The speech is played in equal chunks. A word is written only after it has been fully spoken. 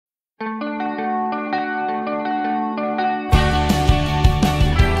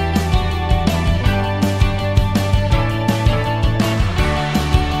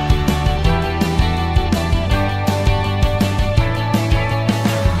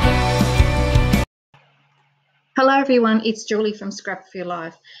Hello everyone, it's Julie from Scrap for Your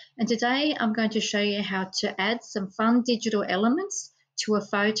Life, and today I'm going to show you how to add some fun digital elements to a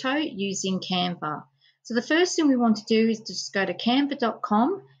photo using Canva. So the first thing we want to do is just go to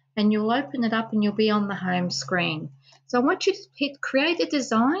canva.com and you'll open it up and you'll be on the home screen. So I want you to hit create a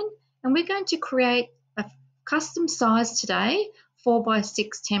design, and we're going to create a custom size today 4x6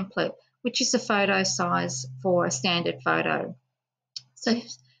 template, which is a photo size for a standard photo. So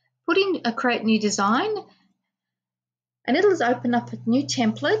put in a create new design, and it'll open up a new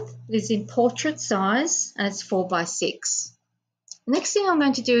template that is in portrait size and it's 4x6. The next thing I'm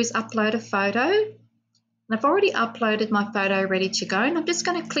going to do is upload a photo. And I've already uploaded my photo ready to go, and I'm just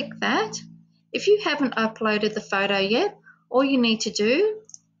going to click that. If you haven't uploaded the photo yet, all you need to do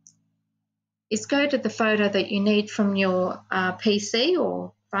is go to the photo that you need from your PC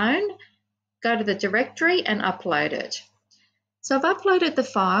or phone, go to the directory and upload it. So I've uploaded the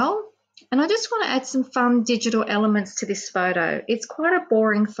file. And I just want to add some fun digital elements to this photo. It's quite a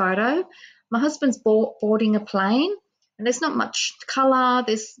boring photo. My husband's boarding a plane, and there's not much colour.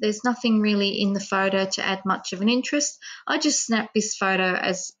 There's nothing really in the photo to add much of an interest. I just snapped this photo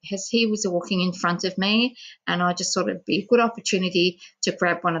as he was walking in front of me, and I just thought it'd be a good opportunity to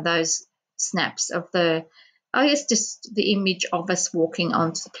grab one of those snaps of just the image of us walking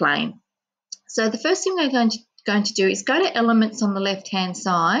onto the plane. So the first thing we're going to do is go to elements on the left hand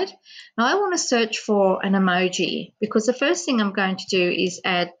side. Now I want to search for an emoji, because the first thing I'm going to do is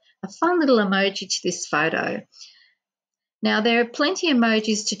add a fun little emoji to this photo. Now there are plenty of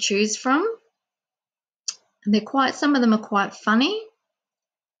emojis to choose from, and some of them are quite funny.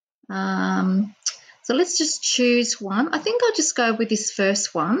 So let's just choose one. I think I'll just go with this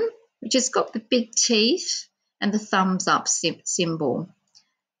first one, which has got the big teeth and the thumbs up symbol.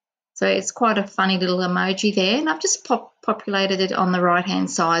 So it's quite a funny little emoji there, and I've just populated it on the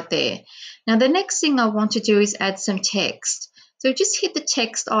right-hand side there. Now the next thing I want to do is add some text. So just hit the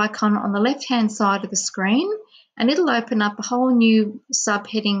text icon on the left-hand side of the screen, and it'll open up a whole new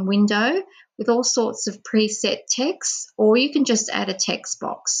subheading window with all sorts of preset text, or you can just add a text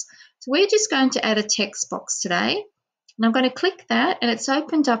box. So we're just going to add a text box today, and I'm going to click that, and it's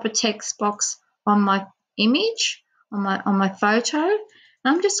opened up a text box on my image, on my photo.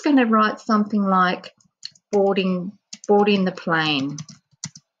 I'm just going to write something like boarding the plane,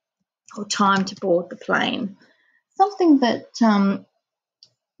 or time to board the plane. Something that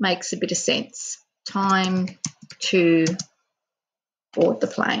makes a bit of sense. Time to board the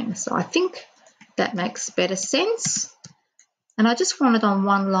plane. So I think that makes better sense. And I just want it on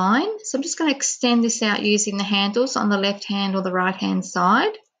one line. So I'm just going to extend this out using the handles on the left hand or the right hand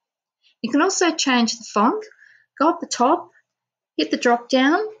side. You can also change the font. Go up the top, hit the drop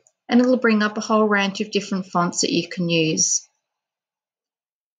down, and it'll bring up a whole range of different fonts that you can use.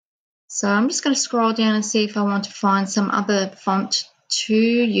 So I'm just going to scroll down and see if I want to find some other font to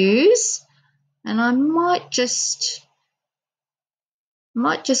use, and I might just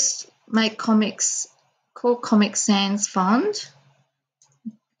make Comic Sans font.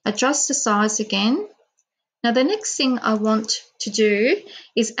 Adjust the size again. Now the next thing I want to do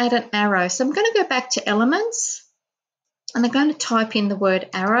is add an arrow. So I'm going to go back to Elements, and I'm going to type in the word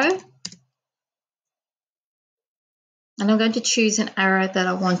arrow, and I'm going to choose an arrow that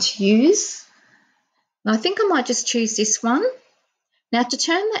I want to use. And I think I might just choose this one. Now to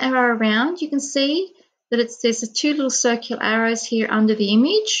turn the arrow around, you can see that there's two little circular arrows here under the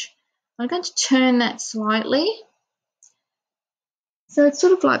image. I'm going to turn that slightly, so it's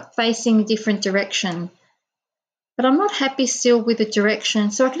sort of like facing a different direction. But I'm not happy still with the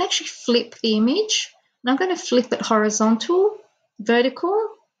direction, so I can actually flip the image. And I'm going to flip it horizontal, vertical.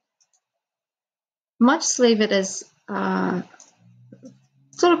 I might just leave it as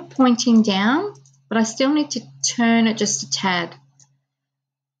sort of pointing down, but I still need to turn it just a tad.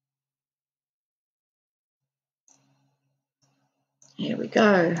 Here we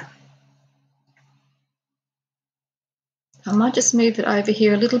go. I might just move it over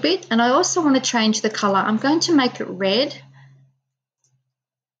here a little bit, and I also want to change the colour. I'm going to make it red.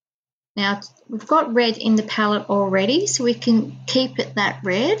 Now we've got red in the palette already, so we can keep it that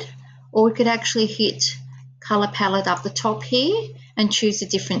red, or we could actually hit Colour Palette up the top here and choose a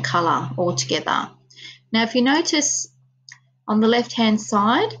different colour altogether. Now if you notice on the left hand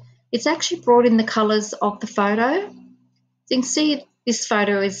side, it's actually brought in the colours of the photo. So you can see this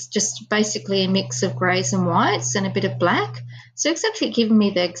photo is just basically a mix of greys and whites and a bit of black. So it's actually given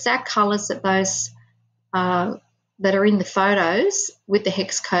me the exact colours that that are in the photos with the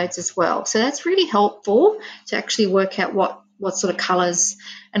hex codes as well. So that's really helpful to actually work out what sort of colours,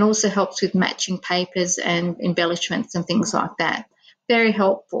 and also helps with matching papers and embellishments and things like that. Very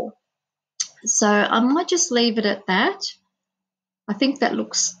helpful. So I might just leave it at that. I think that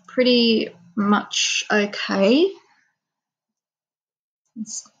looks pretty much okay.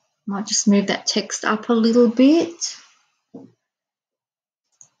 Might just move that text up a little bit.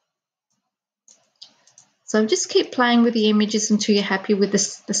 So just keep playing with the images until you're happy with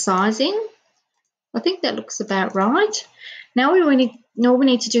the sizing. I think that looks about right. Now all we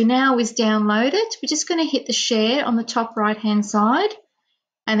need to do now is download it. We're just going to hit the share on the top right hand side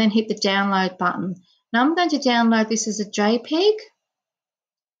and then hit the download button. Now I'm going to download this as a JPEG.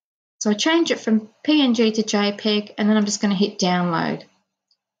 So I change it from PNG to JPEG and then I'm just going to hit download.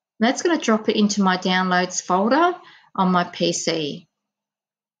 And that's going to drop it into my downloads folder on my PC.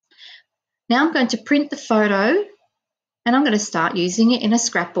 Now I'm going to print the photo and I'm going to start using it in a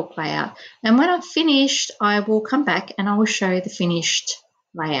scrapbook layout. And when I've finished, I will come back and I will show you the finished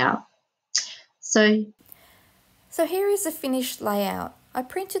layout. So here is the finished layout. I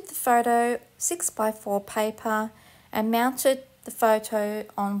printed the photo 6x4 paper and mounted the photo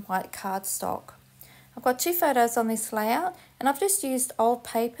on white cardstock. I've got 2 photos on this layout and I've just used old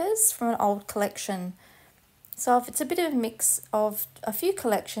papers from an old collection. So it's a bit of a mix of a few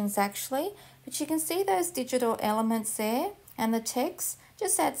collections actually, but you can see those digital elements there and the text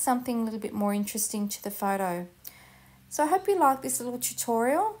just add something a little bit more interesting to the photo. So I hope you liked this little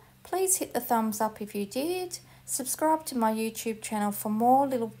tutorial. Please hit the thumbs up if you did. Subscribe to my YouTube channel for more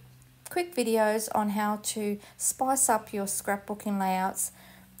little quick videos on how to spice up your scrapbooking layouts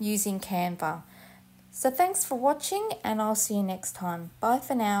using Canva. So thanks for watching and I'll see you next time. Bye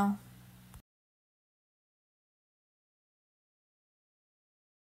for now.